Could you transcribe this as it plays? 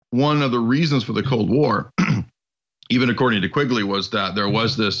one of the reasons for the Cold War, even according to Quigley, was that there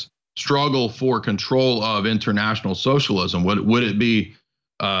was this struggle for control of international socialism. Would it be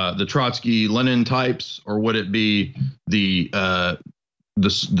the Trotsky Lenin types, or would it be the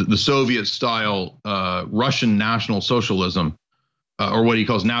Soviet style Russian national socialism, or what he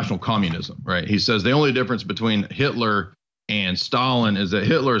calls national communism? Right. He says the only difference between Hitler and Stalin is that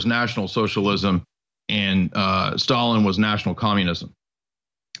Hitler is national socialism and Stalin was national communism.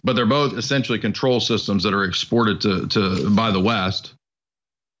 But they're both essentially control systems that are exported to by the West.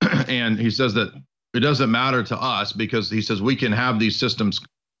 And he says that it doesn't matter to us, because he says we can have these systems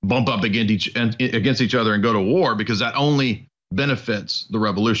bump up against each other and go to war, because that only benefits the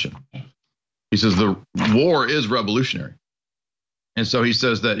revolution. He says the war is revolutionary. And so he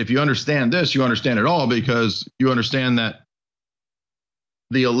says that if you understand this, you understand it all, because you understand that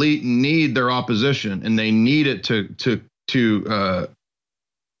the elite need their opposition, and they need it to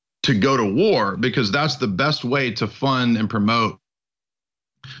go to war, because that's the best way to fund and promote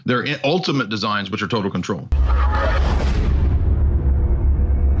their ultimate designs, which are total control.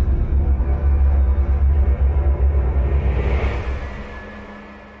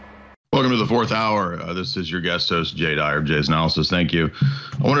 Welcome to the fourth hour. This is your guest host, Jay Dyer, Jay's Analysis. Thank you.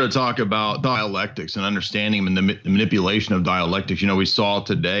 I wanted to talk about dialectics and understanding and the manipulation of dialectics. You know, we saw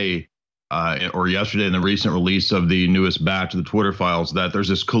today or yesterday in the recent release of the newest batch of the Twitter files that there's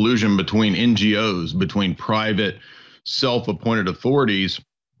this collusion between NGOs, between private self-appointed authorities,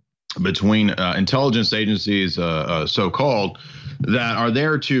 between intelligence agencies, so-called, that are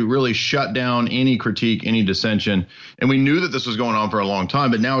there to really shut down any critique, any dissension. And we knew that this was going on for a long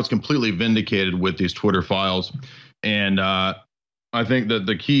time, but now it's completely vindicated with these Twitter files. And I think that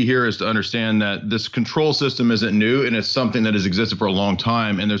the key here is to understand that this control system isn't new, and it's something that has existed for a long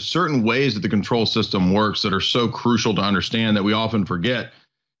time. And there's certain ways that the control system works that are so crucial to understand that we often forget.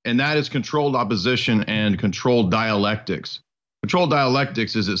 And that is controlled opposition and controlled dialectics. Controlled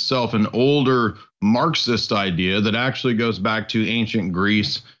dialectics is itself an older Marxist idea that actually goes back to ancient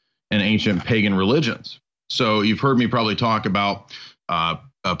Greece and ancient pagan religions. So you've heard me probably talk about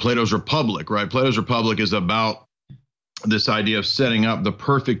Plato's Republic, right? Plato's Republic is about this idea of setting up the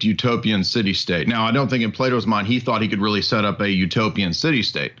perfect utopian city-state. Now, I don't think in Plato's mind he thought he could really set up a utopian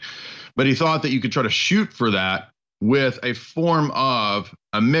city-state, but he thought that you could try to shoot for that with a form of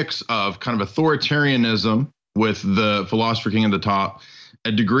a mix of kind of authoritarianism with the philosopher king at the top,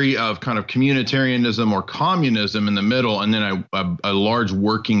 a degree of kind of communitarianism or communism in the middle, and then a large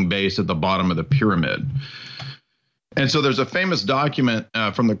working base at the bottom of the pyramid. And so there's a famous document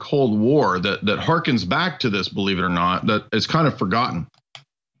from the Cold War that harkens back to this, believe it or not, that is kind of forgotten.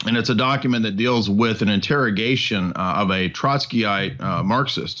 And it's a document that deals with an interrogation of a Trotskyite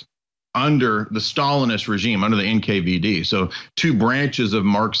Marxist under the Stalinist regime, under the NKVD. So two branches of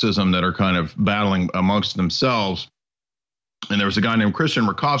Marxism that are kind of battling amongst themselves. And there was a guy named Christian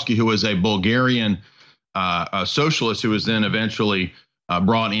Rakovsky, who was a Bulgarian a socialist, who was then eventually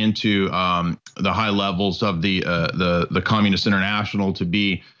brought into the high levels of the Communist International to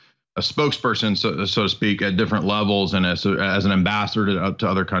be a spokesperson, so to speak, at different levels, and as an ambassador to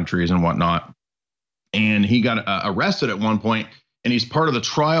other countries and whatnot. And he got arrested at one point. And he's part of the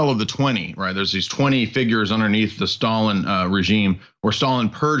trial of the 20, right? There's these 20 figures underneath the Stalin regime, where Stalin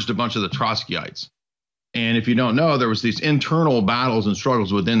purged a bunch of the Trotskyites. And if you don't know, there was these internal battles and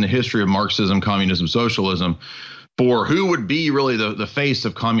struggles within the history of Marxism, communism, socialism, for who would be really the face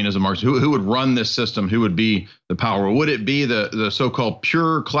of communism, Marxism, who would run this system, who would be the power. Would it be the so-called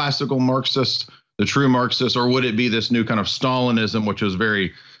pure classical Marxist, the true Marxist, or would it be this new kind of Stalinism, which was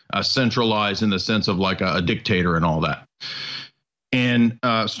very centralized in the sense of like a dictator and all that? And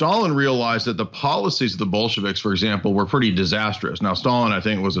Stalin realized that the policies of the Bolsheviks, for example, were pretty disastrous. Now, Stalin, I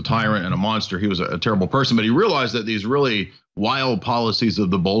think, was a tyrant and a monster. He was a terrible person, but he realized that these really wild policies of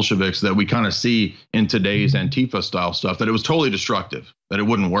the Bolsheviks that we kind of see in today's Antifa style stuff, that it was totally destructive, that it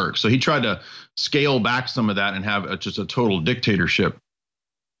wouldn't work. So he tried to scale back some of that and have just a total dictatorship.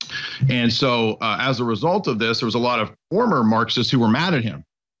 And so as a result of this, there was a lot of former Marxists who were mad at him,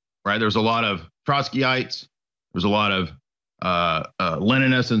 right? There was a lot of Trotskyites. There was a lot of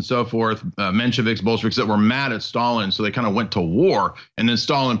Leninists and so forth, Mensheviks, Bolsheviks that were mad at Stalin. So they kind of went to war, and then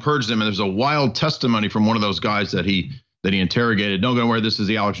Stalin purged them. And there's a wild testimony from one of those guys that he interrogated. Don't go anywhere. This is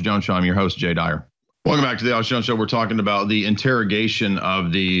the Alex Jones Show. I'm your host, Jay Dyer. Welcome back to the Alex Jones Show. We're talking about the interrogation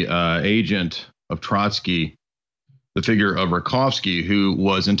of the agent of Trotsky, the figure of Rakovsky, who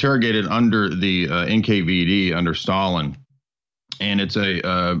was interrogated under the NKVD under Stalin. And it's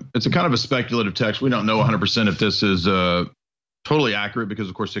a kind of a speculative text. We don't know 100% if this is totally accurate, because,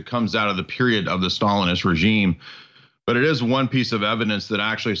 of course, it comes out of the period of the Stalinist regime. But it is one piece of evidence that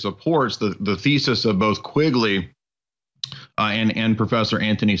actually supports the thesis of both Quigley and Professor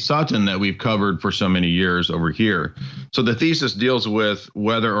Anthony Sutton that we've covered for so many years over here. So the thesis deals with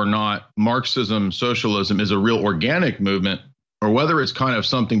whether or not Marxism, socialism is a real organic movement or whether it's kind of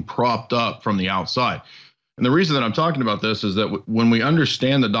something propped up from the outside. And the reason that I'm talking about this is that when we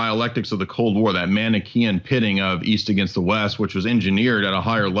understand the dialectics of the Cold War, that Manichaean pitting of East against the West, which was engineered at a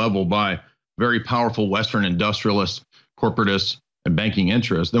higher level by very powerful Western industrialists, corporatists, and banking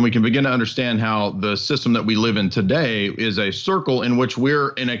interests, then we can begin to understand how the system that we live in today is a circle in which we're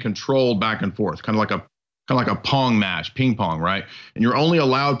in a controlled back and forth, kind of like a pong match, ping pong, right? And you're only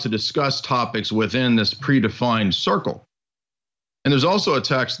allowed to discuss topics within this predefined circle. And there's also a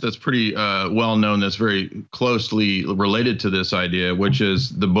text that's pretty well known that's very closely related to this idea, which is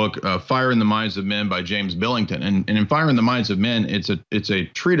the book Fire in the Minds of Men by James Billington. And in Fire in the Minds of Men, it's a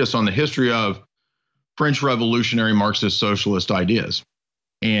treatise on the history of French revolutionary Marxist socialist ideas.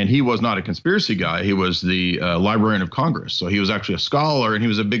 And he was not a conspiracy guy. He was the Librarian of Congress. So he was actually a scholar, and he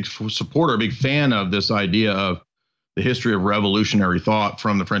was a big supporter, a big fan of this idea of the history of revolutionary thought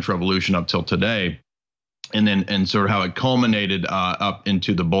from the French Revolution up till today. And sort of how it culminated up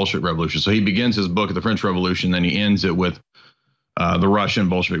into the Bolshevik Revolution. So he begins his book at the French Revolution, then he ends it with the Russian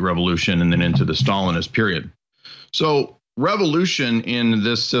Bolshevik Revolution, and then into the Stalinist period. So revolution in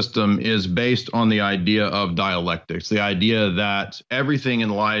this system is based on the idea of dialectics, the idea that everything in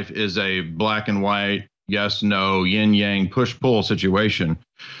life is a black and white, yes, no, yin yang, push pull situation.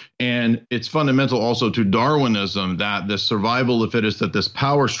 And it's fundamental also to Darwinism that the survival of the fittest, that this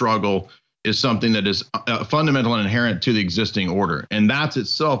power struggle is something that is fundamental and inherent to the existing order. And that's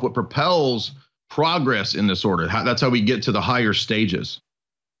itself what propels progress in this order. That's how we get to the higher stages.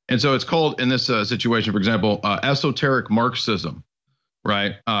 And so it's called, in this situation, for example, esoteric Marxism,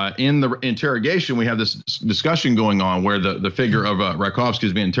 right? In the interrogation, we have this discussion going on where the figure of Rakovsky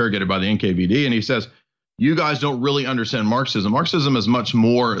is being interrogated by the NKVD, and he says, you guys don't really understand Marxism. Marxism is much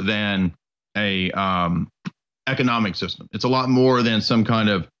more than a economic system. It's a lot more than some kind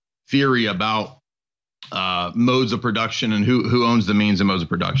of theory about modes of production and who owns the means and modes of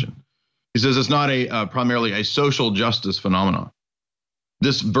production. He says it's not primarily a social justice phenomenon.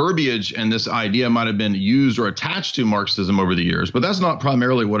 This verbiage and this idea might have been used or attached to Marxism over the years, but that's not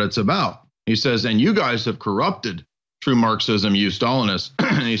primarily what it's about. He says, and you guys have corrupted true Marxism, you Stalinists.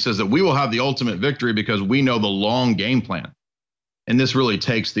 And he says that we will have the ultimate victory because we know the long game plan. And this really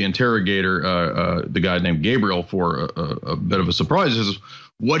takes the interrogator, the guy named Gabriel, for a bit of a surprise. He says,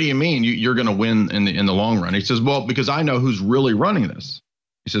 what do you mean you're going to win in the long run? He says, well, because I know who's really running this.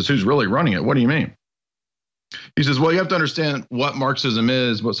 He says, who's really running it? What do you mean? He says, well, you have to understand what Marxism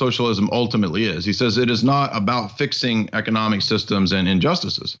is, what socialism ultimately is. He says, it is not about fixing economic systems and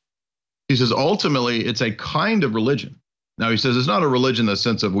injustices. He says, ultimately, it's a kind of religion. Now, he says, it's not a religion in the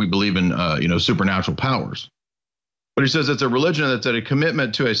sense of we believe in, supernatural powers. But he says it's a religion that's a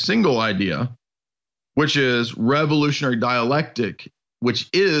commitment to a single idea, which is revolutionary dialectic, which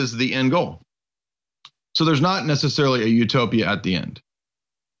is the end goal. So there's not necessarily a utopia at the end.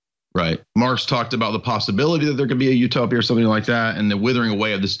 Right. Marx talked about the possibility that there could be a utopia or something like that and the withering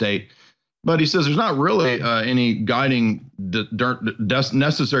away of the state. But he says there's not really any guiding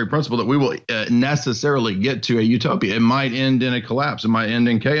necessary principle that we will necessarily get to a utopia. It might end in a collapse. It might end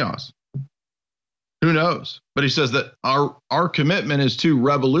in chaos. Who knows? But he says that our commitment is to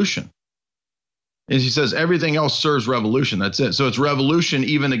revolution. And he says everything else serves revolution. That's it. So it's revolution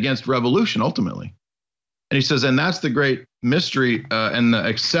even against revolution ultimately. And he says, and that's the great mystery and the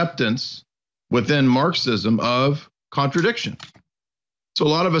acceptance within Marxism of contradiction. So a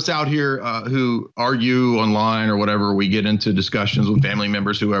lot of us out here who argue online or whatever, we get into discussions with family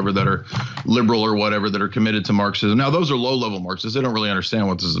members, whoever that are liberal or whatever, that are committed to Marxism. Now, those are low-level Marxists. They don't really understand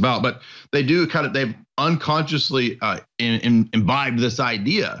what this is about, but they do they've unconsciously imbibed this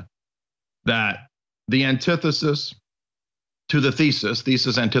idea that the antithesis to the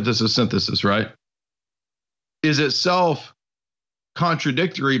thesis, antithesis, synthesis, right, is itself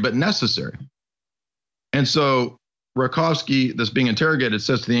contradictory but necessary. And so Rakovsky, that's being interrogated,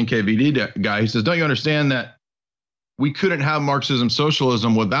 says to the NKVD guy, he says, don't you understand that we couldn't have Marxism,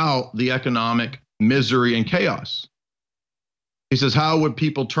 socialism without the economic misery and chaos? He says, how would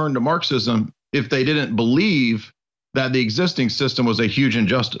people turn to Marxism if they didn't believe that the existing system was a huge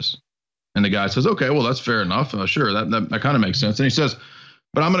injustice? And the guy says, okay, well, that's fair enough. Sure, that kind of makes sense. And he says,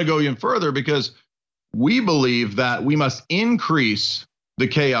 but I'm going to go even further because we believe that we must increase the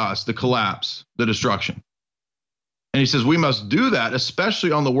chaos, the collapse, the destruction. And he says we must do that,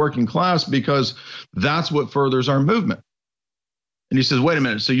 especially on the working class, because that's what furthers our movement. And he says, wait a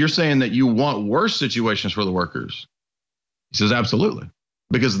minute. So you're saying that you want worse situations for the workers? He says, absolutely,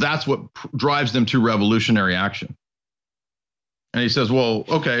 because that's what drives them to revolutionary action. And he says, well,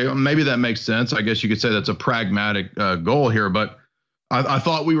 okay, maybe that makes sense. I guess you could say that's a pragmatic goal here, but I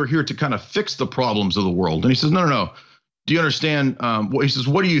thought we were here to kind of fix the problems of the world. And he says, no. Do you understand? He says,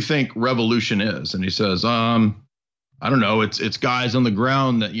 what do you think revolution is? And he says, I don't know. It's guys on the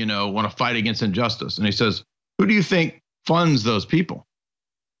ground that, want to fight against injustice. And he says, who do you think funds those people?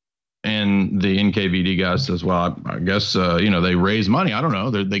 And the NKVD guy says, well, I guess, they raise money. I don't know.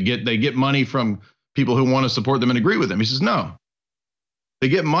 They get money from people who want to support them and agree with them. He says, no. They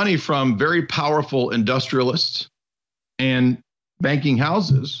get money from very powerful industrialists and banking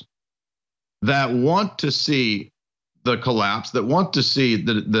houses that want to see the collapse, that want to see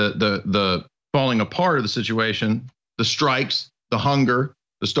the falling apart of the situation, the strikes, the hunger,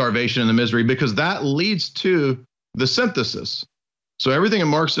 the starvation, and the misery, because that leads to the synthesis. So everything in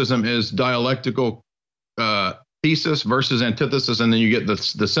Marxism is dialectical thesis versus antithesis, and then you get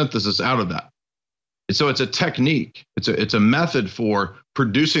the synthesis out of that. So it's a technique. It's a method for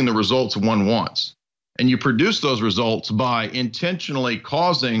producing the results one wants. And you produce those results by intentionally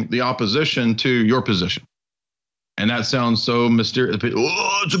causing the opposition to your position. And that sounds so mysterious.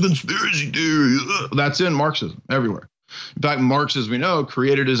 Oh, it's a conspiracy theory. That's in Marxism everywhere. In fact, Marx, as we know,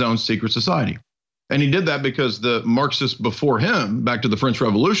 created his own secret society. And he did that because the Marxists before him, back to the French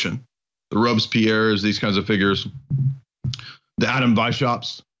Revolution, the Robespierres, these kinds of figures, the Adam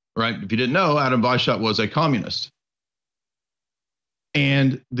Weishaupts, right? If you didn't know, Adam Weishaupt was a communist.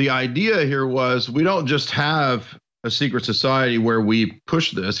 And the idea here was we don't just have a secret society where we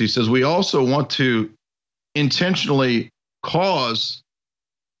push this. He says we also want to intentionally cause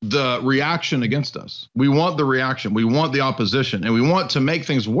the reaction against us. We want the reaction. We want the opposition. And we want to make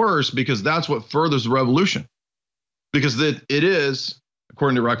things worse because that's what furthers the revolution. Because it is,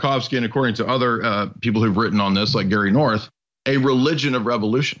 according to Rakovsky and according to other people who've written on this, like Gary North, a religion of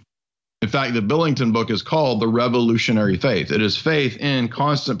revolution. In fact, the Billington book is called The Revolutionary Faith. It is faith in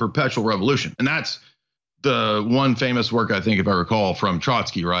constant perpetual revolution. And that's the one famous work, I think, if I recall, from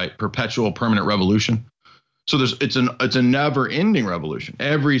Trotsky, right? Perpetual permanent revolution. So it's a never-ending revolution.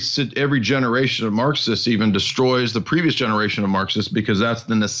 Every generation of Marxists even destroys the previous generation of Marxists because that's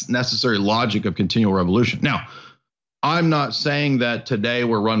the necessary logic of continual revolution. Now, I'm not saying that today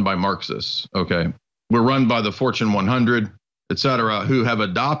we're run by Marxists, okay? We're run by the Fortune 100, et cetera, who have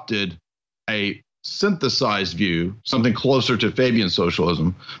adopted a synthesized view, something closer to Fabian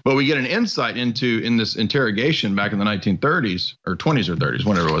socialism. But we get an insight in this interrogation back in the 1930s or 20s or 30s,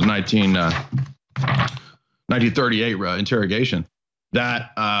 whatever it was, 1938 interrogation,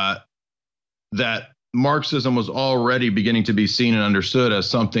 that Marxism was already beginning to be seen and understood as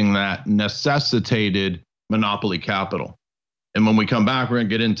something that necessitated monopoly capital. And when we come back, we're going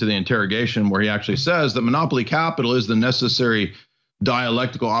to get into the interrogation where he actually says that monopoly capital is the necessary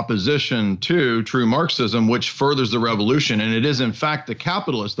dialectical opposition to true Marxism, which furthers the revolution. And it is, in fact, the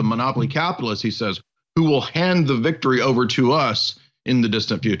capitalist, the monopoly capitalist, he says, who will hand the victory over to us in the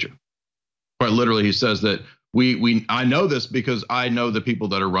distant future. Quite literally, he says that I know this because I know the people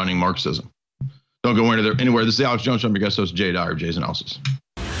that are running Marxism. Don't go anywhere. This is Alex Jones. I'm your guest host, Jay Dyer of Jay's Analysis.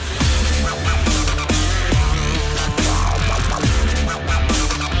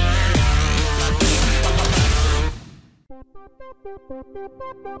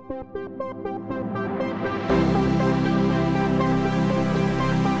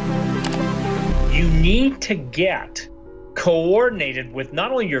 You need to get coordinated with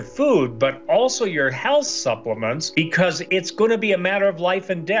not only your food, but also your health supplements, because it's going to be a matter of life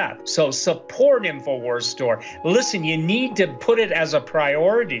and death. So support InfoWars Store. Listen, you need to put it as a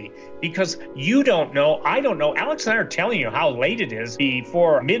priority because you don't know, I don't know. Alex and I are telling you how late it is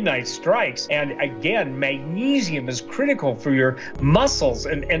before midnight strikes. And again, magnesium is critical for your muscles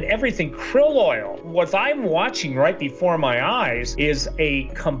and everything. Krill oil. What I'm watching right before my eyes is a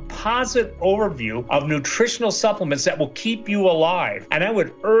composite overview of nutritional supplements that will keep you alive. And I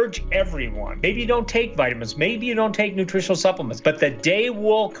would urge everyone, maybe you don't take vitamins, maybe you don't take nutritional supplements, but the day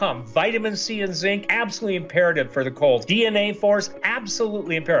will come. Vitamin C and zinc, absolutely imperative for the cold. DNA Force,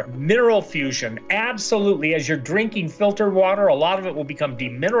 absolutely imperative. Mineral Fusion, absolutely. As you're drinking filtered water, a lot of it will become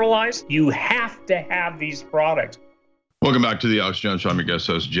demineralized. You have to have these products. Welcome back to the Alex Jones Show. I'm your guest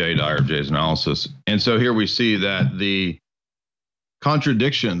host, Jay Dyer of Jay's Analysis. And so here we see that the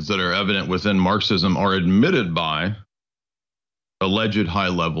contradictions that are evident within Marxism are admitted by alleged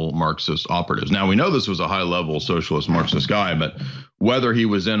high-level Marxist operatives. Now, we know this was a high-level socialist Marxist guy, but whether he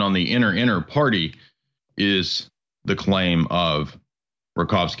was in on the inner party is the claim of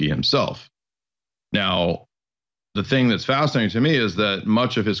Rakovsky himself. Now, the thing that's fascinating to me is that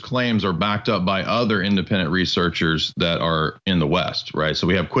much of his claims are backed up by other independent researchers that are in the West, right? So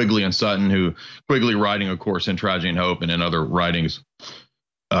we have Quigley and Sutton, Quigley writing, of course, in Tragedy and Hope and in other writings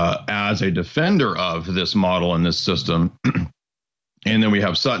as a defender of this model and this system. And then we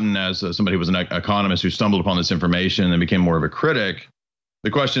have Sutton as somebody who was an economist who stumbled upon this information and became more of a critic.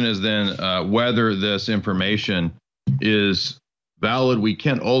 The question is then whether this information is valid. We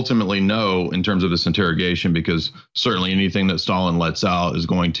can't ultimately know in terms of this interrogation, because certainly anything that Stalin lets out is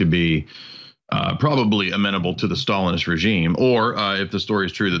going to be probably amenable to the Stalinist regime, or if the story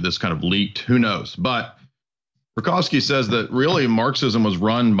is true that this kind of leaked, who knows? But Verkhovsky says that really Marxism was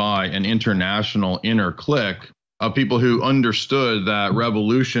run by an international inner clique of people who understood that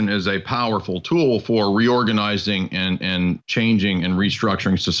revolution is a powerful tool for reorganizing and changing and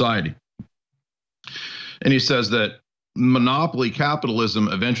restructuring society. And he says that monopoly capitalism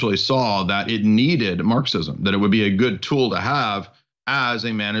eventually saw that it needed Marxism, that it would be a good tool to have as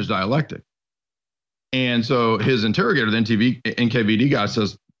a managed dialectic. And so his interrogator, the NKVD guy,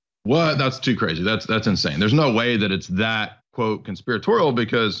 says, what? That's too crazy. That's insane. There's no way that it's that, quote, conspiratorial,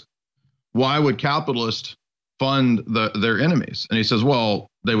 because why would capitalists fund their enemies? And he says,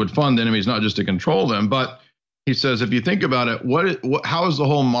 well, they would fund enemies not just to control them, but he says, if you think about it, how is the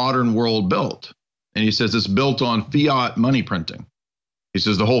whole modern world built? And he says it's built on fiat money printing. He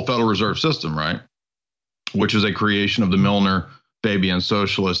says the whole Federal Reserve System, right, which is a creation of the Milner Fabian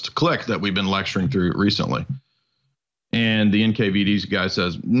socialist clique that we've been lecturing through recently. And the NKVD guy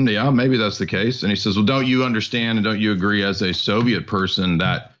says, yeah, maybe that's the case. And he says, well, don't you understand and don't you agree as a Soviet person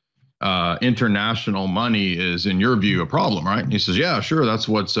that international money is, in your view, a problem, right? And he says, yeah, sure, that's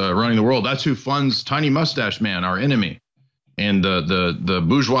what's running the world. That's who funds Tiny Mustache Man, our enemy. And the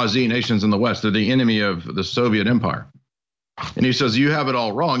bourgeoisie nations in the West, they're the enemy of the Soviet Empire. And he says, you have it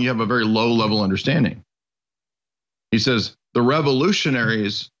all wrong. You have a very low level understanding. He says, the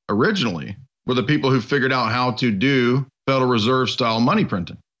revolutionaries originally were the people who figured out how to do Federal Reserve style money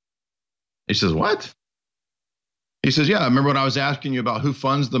printing. He says, what? He says, yeah, remember when I was asking you about who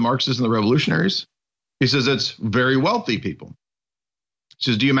funds the Marxists and the revolutionaries? He says, it's very wealthy people.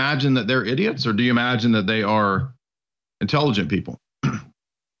 He says, do you imagine that they're idiots, or do you imagine that they are intelligent people?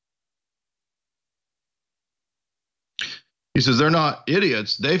 He says they're not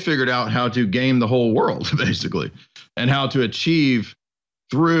idiots. They figured out how to game the whole world, basically, and how to achieve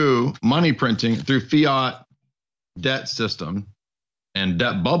through money printing, through fiat debt system and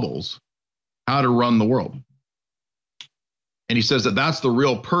debt bubbles, how to run the world. And he says that that's the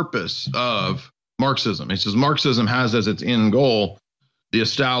real purpose of Marxism. He says Marxism has as its end goal the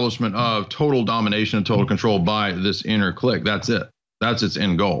establishment of total domination and total control by this inner clique. That's it. That's its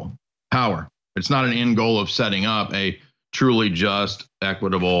end goal, power. It's not an end goal of setting up a truly just,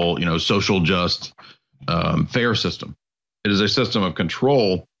 equitable, social just, fair system. It is a system of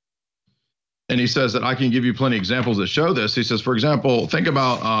control. And he says that I can give you plenty of examples that show this. He says, for example, think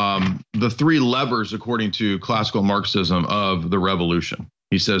about the three levers, according to classical Marxism, of the revolution.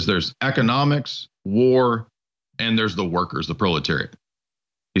 He says there's economics, war, and there's the workers, the proletariat.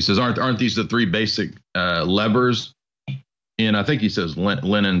 He says, aren't these the three basic levers? And I think he says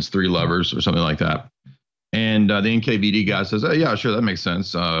Lenin's three levers or something like that. And the NKVD guy says, oh, yeah, sure, that makes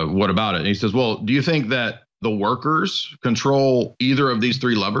sense. What about it? And he says, well, do you think that the workers control either of these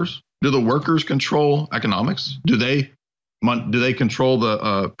three levers? Do the workers control economics? Do they control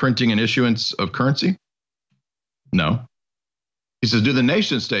the printing and issuance of currency? No. He says, do the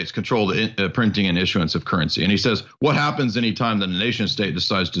nation states control the printing and issuance of currency? And he says, what happens anytime that a nation state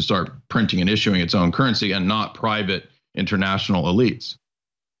decides to start printing and issuing its own currency and not private international elites?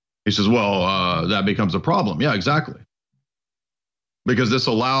 He says, well, that becomes a problem. Yeah, exactly. Because this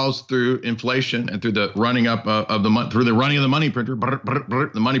allows, through inflation and through the running up of the through the running of the money printer,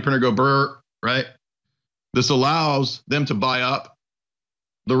 the money printer go brr, right? This allows them to buy up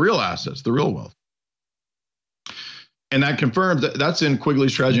the real assets, the real wealth. And that confirms that that's in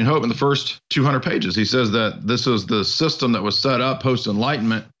Quigley's Tragedy and Hope in the first 200 pages. He says that this was the system that was set up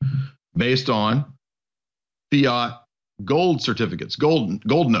post-Enlightenment based on fiat gold certificates, gold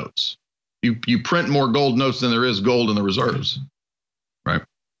notes. You print more gold notes than there is gold in the reserves, right?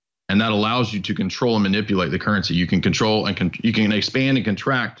 And that allows you to control and manipulate the currency. You can control and you can expand and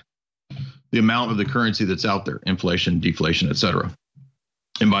contract the amount of the currency that's out there, inflation, deflation, et cetera.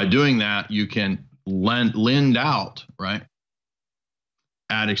 And by doing that, you can lend out, right,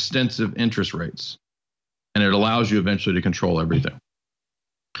 at extensive interest rates. And it allows you eventually to control everything.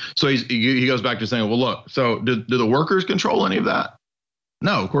 So he goes back to saying, well, look, so do the workers control any of that?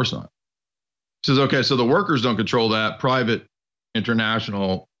 No, of course not. He says, okay, so the workers don't control that. Private,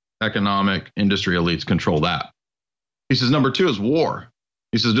 international, economic, industry elites control that. He says, number 2 is war.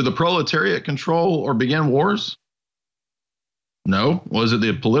 He says, do the proletariat control or begin wars? No. Was it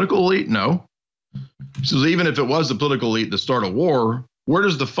the political elite? No. He says, even if it was the political elite to start a war, where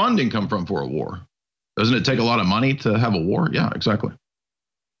does the funding come from for a war? Doesn't it take a lot of money to have a war? Yeah, exactly.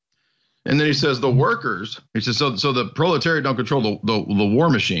 And then he says the workers, he says, so the proletariat don't control the war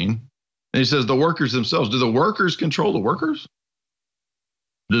machine. And he says the workers themselves, do the workers control the workers?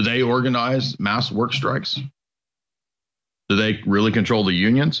 Do they organize mass work strikes? Do they really control the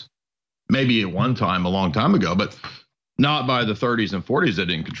unions? Maybe at one time, a long time ago, but not by the 30s and 40s. They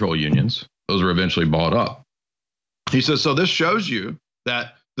didn't control unions. Those were eventually bought up. He says, so this shows you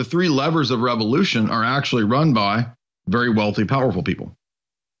that the 3 levers of revolution are actually run by very wealthy, powerful people.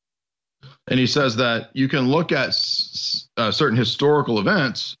 And he says that you can look at certain historical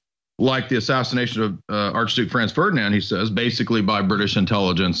events, like the assassination of Archduke Franz Ferdinand, he says, basically by British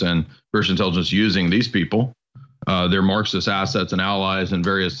intelligence and British intelligence using these people, their Marxist assets and allies and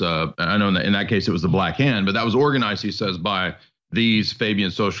various, I know in that case it was the Black Hand, but that was organized, he says, by these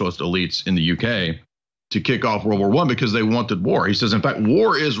Fabian socialist elites in the UK to kick off World War I because they wanted war. He says, in fact,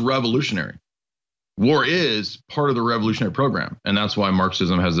 war is revolutionary. War is part of the revolutionary program. And that's why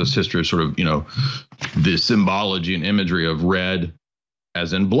Marxism has this history of sort of, the symbology and imagery of red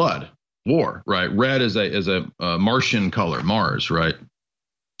as in blood, war, right? Red is a Martian color, Mars, right?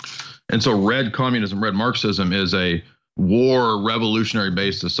 And so red communism, red Marxism is a war revolutionary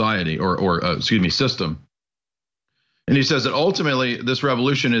based society or system. And he says that ultimately this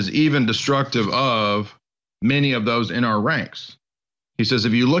revolution is even destructive of many of those in our ranks. He says,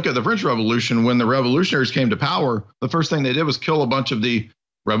 if you look at the French Revolution, when the revolutionaries came to power, the first thing they did was kill a bunch of the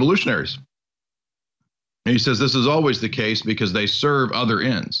revolutionaries. And he says this is always the case because they serve other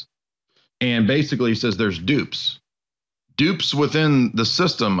ends. And basically, he says there's dupes. Dupes within the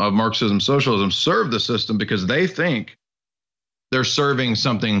system of Marxism, socialism serve the system because they think they're serving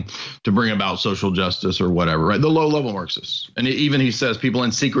something to bring about social justice or whatever, right? The low-level Marxists. And even he says people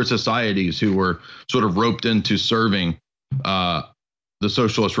in secret societies who were sort of roped into serving the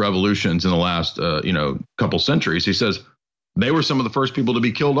socialist revolutions in the last, couple centuries. He says they were some of the first people to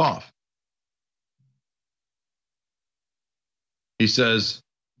be killed off. He says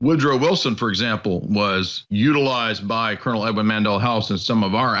Woodrow Wilson, for example, was utilized by Colonel Edwin Mandela House and some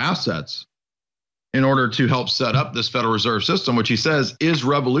of our assets in order to help set up this Federal Reserve System, which he says is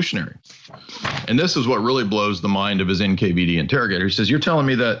revolutionary. And this is what really blows the mind of his NKVD interrogator. He says, you're telling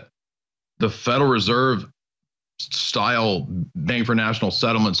me that the Federal Reserve style Bank for National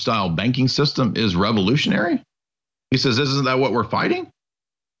Settlement style banking system is revolutionary? He says, isn't that what we're fighting?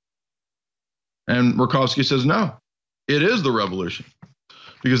 And Murkowski says, no, it is the revolution,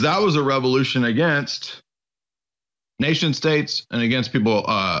 because that was a revolution against nation states and against people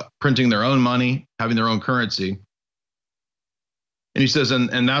printing their own money, having their own currency. And he says,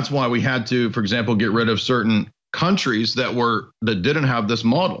 and that's why we had to, for example, get rid of certain countries that didn't have this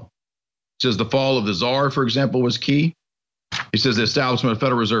model. He says the fall of the Tsar, for example, was key. He says the establishment of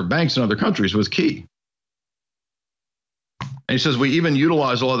Federal Reserve banks in other countries was key. And he says we even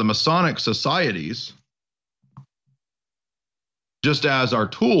utilize a lot of the Masonic societies just as our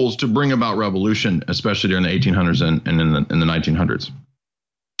tools to bring about revolution, especially during the 1800s and in the 1900s.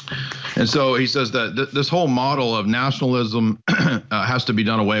 And so he says that this whole model of nationalism has to be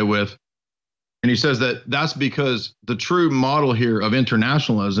done away with. And he says that that's because the true model here of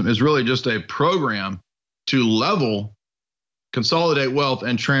internationalism is really just a program to level, consolidate wealth,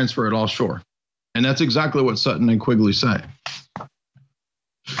 and transfer it offshore. And that's exactly what Sutton and Quigley say.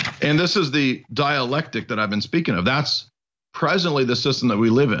 And this is the dialectic that I've been speaking of. That's presently the system that we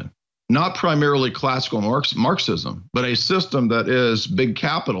live in, not primarily classical Marxism, but a system that is big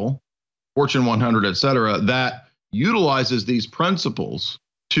capital, Fortune 100, et cetera, that utilizes these principles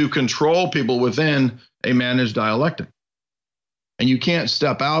to control people within a managed dialectic. And you can't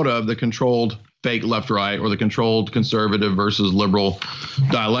step out of the controlled fake left-right or the controlled conservative versus liberal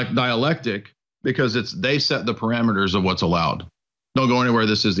dialectic because they set the parameters of what's allowed. Don't go anywhere.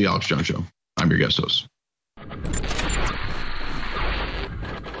 This is the Alex Jones Show. I'm your guest host.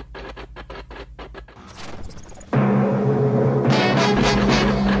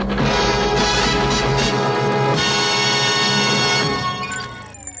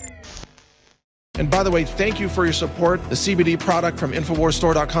 And by the way, thank you for your support. The CBD product from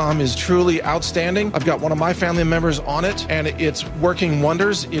InfoWarsStore.com is truly outstanding. I've got one of my family members on it, and it's working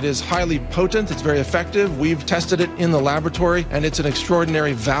wonders. It is highly potent. It's very effective. We've tested it in the laboratory, and it's an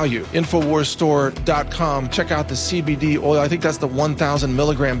extraordinary value. InfoWarsStore.com. Check out the CBD oil. I think that's the 1,000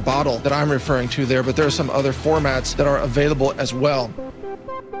 milligram bottle that I'm referring to there, but there are some other formats that are available as well.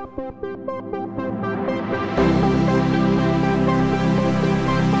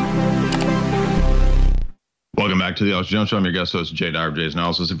 Welcome back to the Alex Jones Show. I'm your guest host, Jay Dyer of Jay's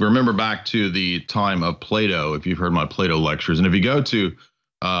Analysis. If we remember back to the time of Plato, if you've heard my Plato lectures, and if you go to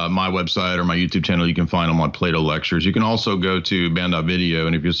my website or my YouTube channel, you can find all my Plato lectures. You can also go to band.video,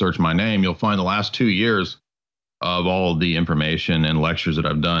 and if you search my name, you'll find the last 2 years of all the information and lectures that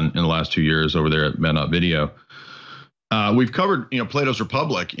I've done in the last 2 years over there at band.video. We've covered, Plato's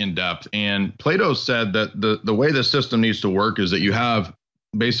Republic in depth, and Plato said that the way the system needs to work is that you have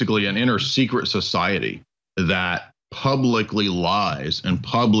basically an inner secret society that publicly lies and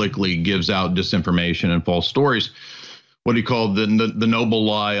publicly gives out disinformation and false stories, what he called the noble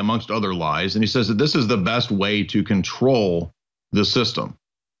lie amongst other lies. And he says that this is the best way to control the system.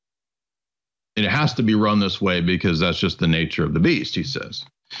 And it has to be run this way because that's just the nature of the beast, he says.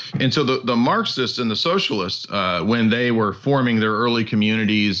 And so the Marxists and the socialists, when they were forming their early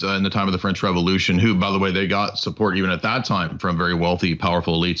communities in the time of the French Revolution, who, by the way, they got support even at that time from very wealthy,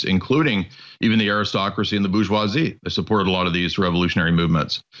 powerful elites, including even the aristocracy and the bourgeoisie. They supported a lot of these revolutionary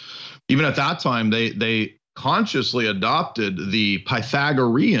movements. Even at that time, they consciously adopted the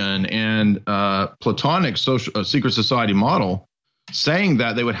Pythagorean and Platonic secret society model, saying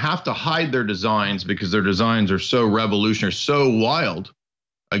that they would have to hide their designs because their designs are so revolutionary, so wild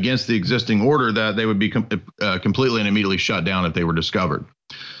against the existing order that they would be completely and immediately shut down if they were discovered.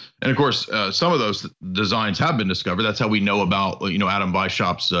 And of course, some of those designs have been discovered. That's how we know about, Adam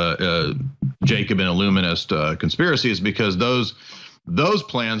Weishaupt's Jacobin Illuminist conspiracies, because those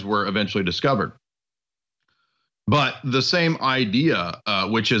plans were eventually discovered. But the same idea,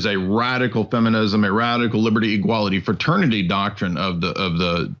 which is a radical feminism, a radical liberty, equality, fraternity doctrine of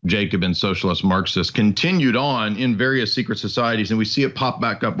the Jacobin socialist Marxists, continued on in various secret societies, and we see it pop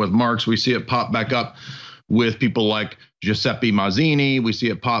back up with Marx. We see it pop back up with people like Giuseppe Mazzini. We see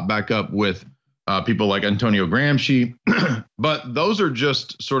it pop back up with people like Antonio Gramsci. But those are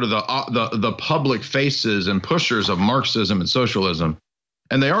just sort of the public faces and pushers of Marxism and socialism,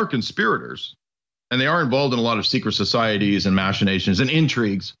 and they are conspirators. And they are involved in a lot of secret societies and machinations and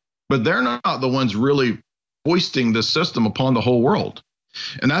intrigues, but they're not the ones really foisting this system upon the whole world.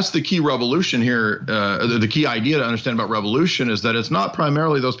 And that's the key revolution here. The key idea to understand about revolution is that it's not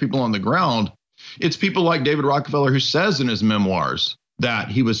primarily those people on the ground. It's people like David Rockefeller, who says in his memoirs that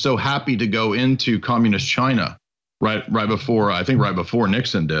he was so happy to go into communist China right before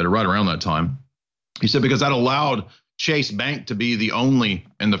Nixon did, or right around that time. He said because that allowed Chase Bank to be the only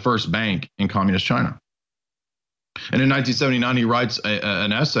and the first bank in communist China. And in 1979, he writes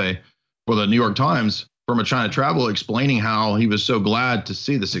an essay for the New York Times from a China travel explaining how he was so glad to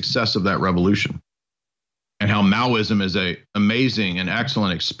see the success of that revolution and how Maoism is an amazing and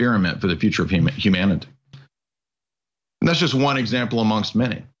excellent experiment for the future of humanity. And that's just one example amongst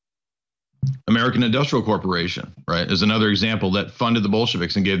many. American Industrial Corporation, right, is another example that funded the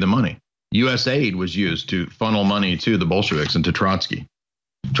Bolsheviks and gave them money. U.S. aid was used to funnel money to the Bolsheviks and to Trotsky.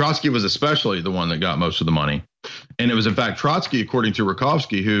 Trotsky was especially the one that got most of the money. And it was, in fact, Trotsky, according to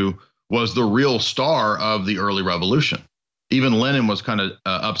Rakovsky, who was the real star of the early revolution. Even Lenin was kind of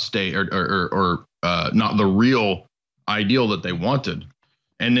upstate or not the real ideal that they wanted.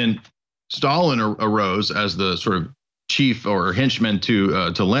 And then Stalin arose as the sort of chief or henchman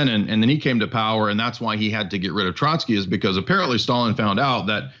to Lenin. And then he came to power. And that's why he had to get rid of Trotsky, is because apparently Stalin found out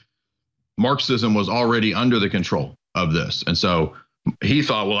that Marxism was already under the control of this. And so he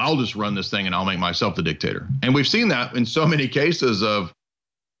thought, well, I'll just run this thing and I'll make myself the dictator. And we've seen that in so many cases of,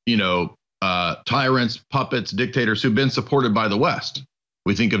 tyrants, puppets, dictators who've been supported by the West.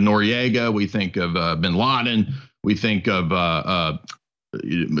 We think of Noriega, we think of bin Laden, we think of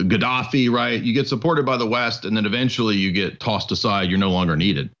Gaddafi, right? You get supported by the West and then eventually you get tossed aside. You're no longer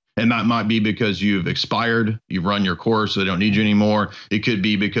needed. And that might be because you've expired, you've run your course, so they don't need you anymore. It could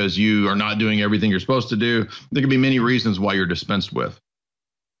be because you are not doing everything you're supposed to do. There could be many reasons why you're dispensed with.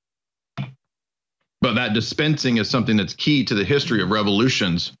 But that dispensing is something that's key to the history of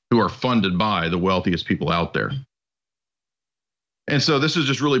revolutions who are funded by the wealthiest people out there. And so this is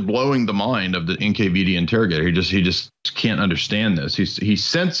just really blowing the mind of the NKVD interrogator. He just can't understand this. He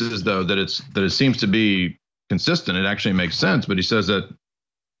senses, though, that it seems to be consistent. It actually makes sense, but he says that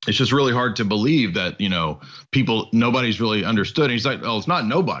it's just really hard to believe that, nobody's really understood. And he's like, oh, it's not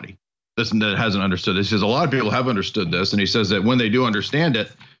nobody that hasn't understood this. He says a lot of people have understood this. And he says that when they do understand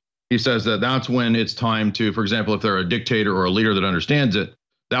it, he says that that's when it's time to, for example, if they're a dictator or a leader that understands it,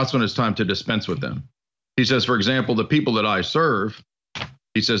 that's when it's time to dispense with them. He says, for example, the people that I serve,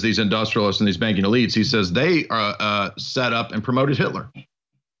 he says these industrialists and these banking elites, he says they set up and promoted Hitler.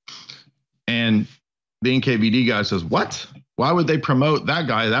 And the NKVD guy says, what? Why would they promote that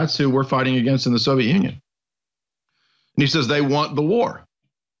guy? That's who we're fighting against in the Soviet Union. And he says they want the war.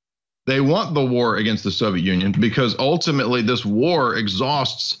 They want the war against the Soviet Union because ultimately this war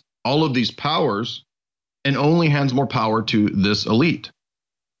exhausts all of these powers and only hands more power to this elite.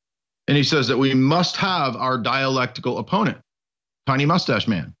 And he says that we must have our dialectical opponent, tiny mustache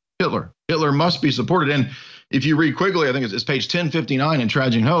man, Hitler. Hitler must be supported. And if you read Quigley, I think it's page 1059 in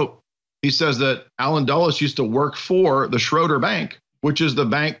Tragic Hope, he says that Alan Dulles used to work for the Schroeder Bank, which is the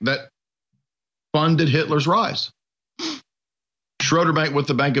bank that funded Hitler's rise. Schroeder Bank with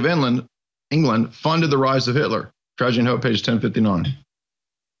the Bank of England funded the rise of Hitler. Tragic Hope, page 1059.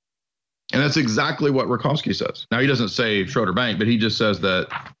 And that's exactly what Rokowski says. Now, he doesn't say Schroeder Bank, but he just says that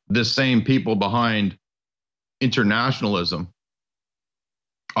the same people behind internationalism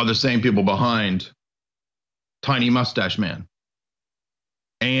are the same people behind Tiny Mustache Man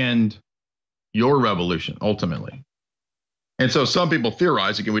and your revolution, ultimately. And so some people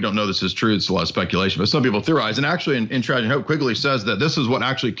theorize, again, we don't know this is true, it's a lot of speculation, but some people theorize, and actually in Tragic Hope, Quigley says that this is what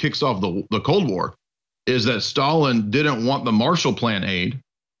actually kicks off the Cold War, is that Stalin didn't want the Marshall Plan aid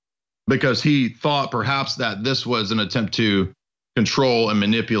because he thought perhaps that this was an attempt to control and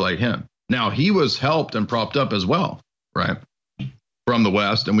manipulate him. Now, he was helped and propped up as well, right, from the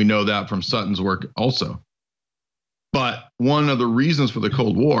West, and we know that from Sutton's work also. But one of the reasons for the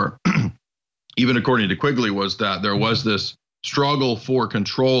Cold War, even according to Quigley, was that there was this struggle for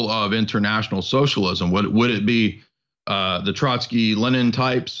control of international socialism. Would it be the Trotsky-Lenin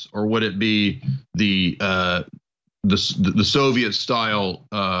types, or would it be the Soviet-style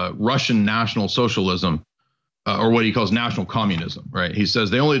Russian National Socialism, or what he calls national communism? Right? He says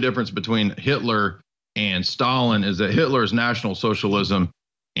the only difference between Hitler and Stalin is that Hitler is National Socialism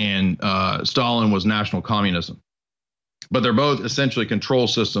and Stalin was national communism. But they're both essentially control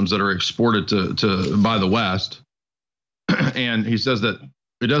systems that are exported to by the West. And he says that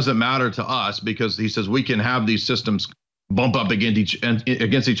it doesn't matter to us because he says we can have these systems bump up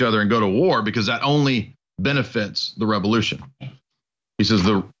against each other and go to war because that only benefits the revolution. He says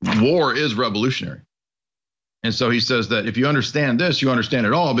the war is revolutionary. And so he says that if you understand this, you understand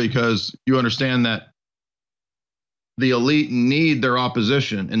it all, because you understand that the elite need their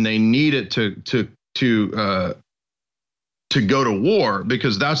opposition and they need it to go to war,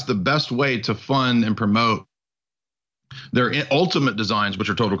 because that's the best way to fund and promote their ultimate designs, which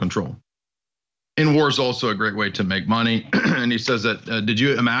are total control. And war is also a great way to make money. And he says that, did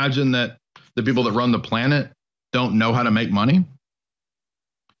you imagine that the people that run the planet don't know how to make money?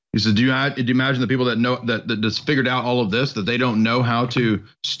 He said, do you imagine the people that know that just figured out all of this, that they don't know how to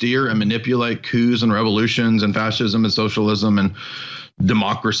steer and manipulate coups and revolutions and fascism and socialism and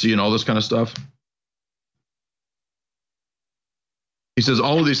democracy and all this kind of stuff? He says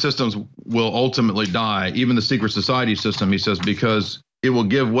all of these systems will ultimately die, even the secret society system, he says, because it will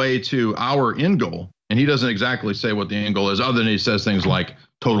give way to our end goal. And he doesn't exactly say what the end goal is, other than he says things like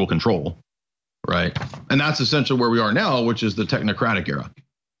total control, right? And that's essentially where we are now, which is the technocratic era.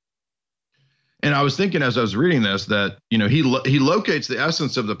 And I was thinking as I was reading this that, you know, he locates the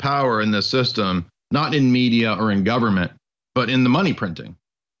essence of the power in this system, not in media or in government, but in the money printing.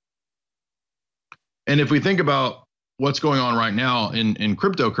 And if we think about what's going on right now in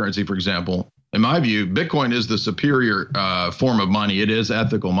cryptocurrency, for example, in my view, Bitcoin is the superior form of money. It is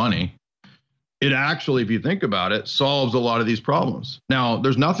ethical money. It actually, if you think about it, solves a lot of these problems. Now,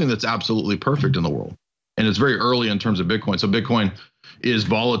 there's nothing that's absolutely perfect in the world, and it's very early in terms of Bitcoin. So Bitcoin is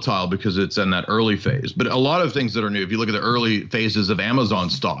volatile because it's in that early phase. But a lot of things that are new, if you look at the early phases of Amazon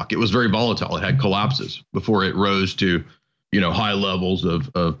stock, it was very volatile. It had collapses before it rose to, you know, high levels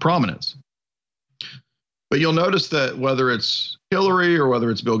of prominence. But you'll notice that whether it's Hillary or whether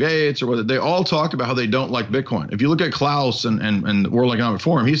it's Bill Gates or whether they all talk about how they don't like Bitcoin. If you look at Klaus and the World Economic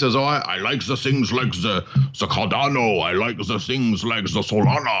Forum, he says, oh, I like the things like the Cardano. I like the things like the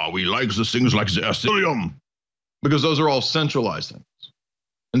Solana. We like the things like the Ethereum, because those are all centralized things.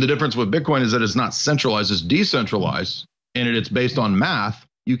 And the difference with Bitcoin is that it's not centralized, it's decentralized, and it's based on math.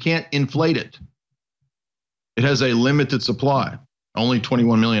 You can't inflate it. It has a limited supply. Only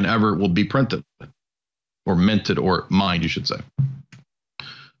 21 million ever will be printed. Or minted, or mined, you should say.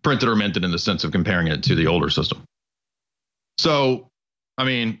 Printed or minted in the sense of comparing it to the older system. So, I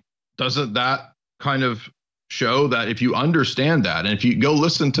mean, doesn't that kind of show that if you understand that, and if you go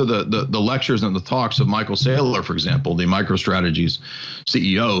listen to the lectures and the talks of Michael Saylor, for example, the MicroStrategies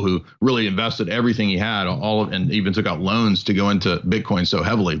CEO, who really invested everything he had, and even took out loans to go into Bitcoin so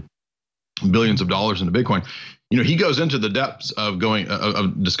heavily, billions of dollars into Bitcoin. You know, he goes into the depths of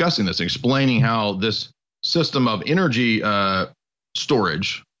of discussing this, explaining how this system of energy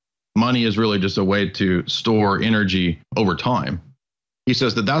storage, money is really just a way to store energy over time. he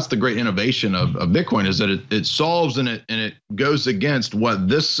says that that's the great innovation of Bitcoin, is that it solves and it goes against what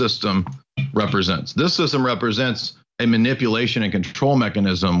this system represents. This system represents a manipulation and control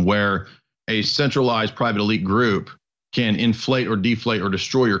mechanism where a centralized private elite group can inflate or deflate or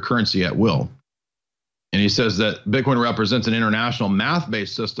destroy your currency at will. And he says that Bitcoin represents an international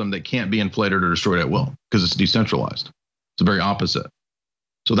math-based system that can't be inflated or destroyed at will because it's decentralized. It's the very opposite.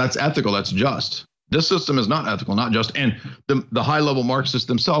 So that's ethical, that's just. This system is not ethical, not just. And the high-level Marxists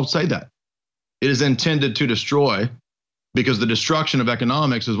themselves say that. It is intended to destroy, because the destruction of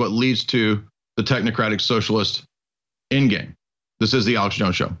economics is what leads to the technocratic socialist endgame. This is the Alex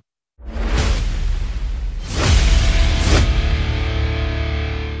Jones Show.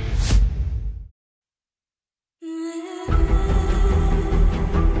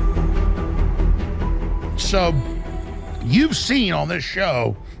 So you've seen on this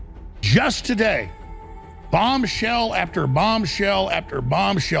show just today bombshell after bombshell after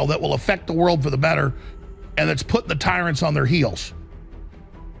bombshell that will affect the world for the better, and that's putting the tyrants on their heels.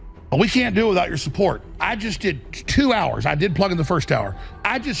 But we can't do it without your support. I just did 2 hours. I did plug in the first hour.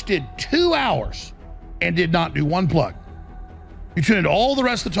 I just did 2 hours and did not do one plug. You tune into all the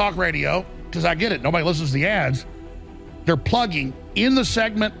rest of the talk radio, because I get it. Nobody listens to the ads. They're plugging in the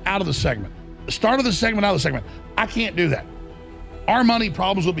segment, out of the segment. The start of the segment, out of the segment. I can't do that. Our money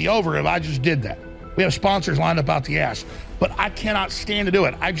problems would be over if I just did that. We have sponsors lined up out the ass, but I cannot stand to do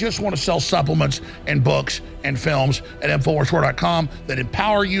it. I just want to sell supplements and books and films at InfoWarsStore.com that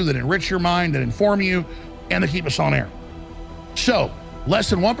empower you, that enrich your mind, that inform you, and that keep us on air. So, less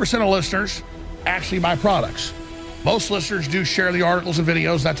than 1% of listeners actually buy products. Most listeners do share the articles and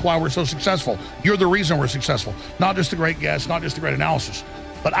videos. That's why we're so successful. You're the reason we're successful. Not just the great guests, not just the great analysis.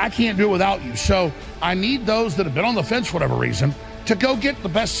 But I can't do it without you. So I need those that have been on the fence for whatever reason to go get the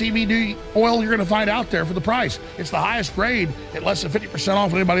best CBD oil you're going to find out there for the price. It's the highest grade at less than 50%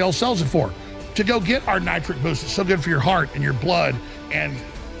 off what anybody else sells it for. To go get our Nitric Boost. It's so good for your heart and your blood and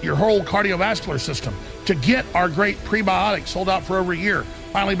your whole cardiovascular system. To get our great prebiotics, sold out for over a year,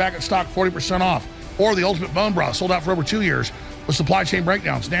 finally back in stock, 40% off. Or the Ultimate Bone Broth, sold out for over 2 years with supply chain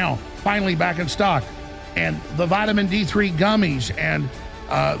breakdowns, now finally back in stock. And the vitamin D3 gummies and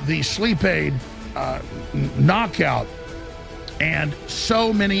the Sleep Aid Knockout, and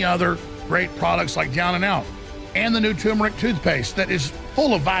so many other great products like Down and Out, and the new turmeric toothpaste that is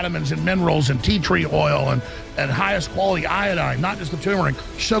full of vitamins and minerals and tea tree oil and highest quality iodine, not just the turmeric.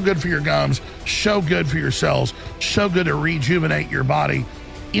 So good for your gums, so good for your cells, so good to rejuvenate your body.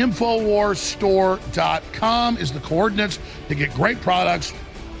 InfoWarsStore.com is the coordinates to get great products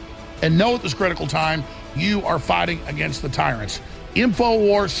and know at this critical time you are fighting against the tyrants.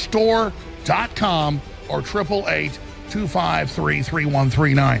 InfoWarsStore.com or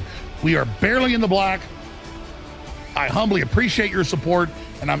 888-253-3139. We are barely in the black. I humbly appreciate your support,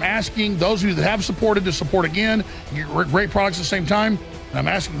 and I'm asking those of you that have supported to support again, get great products at the same time, and I'm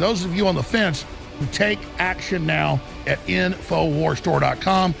asking those of you on the fence to take action now at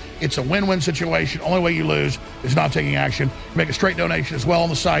InfoWarsStore.com. It's a win-win situation. Only way you lose is not taking action. You make a straight donation as well on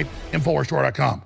the site, InfoWarsStore.com.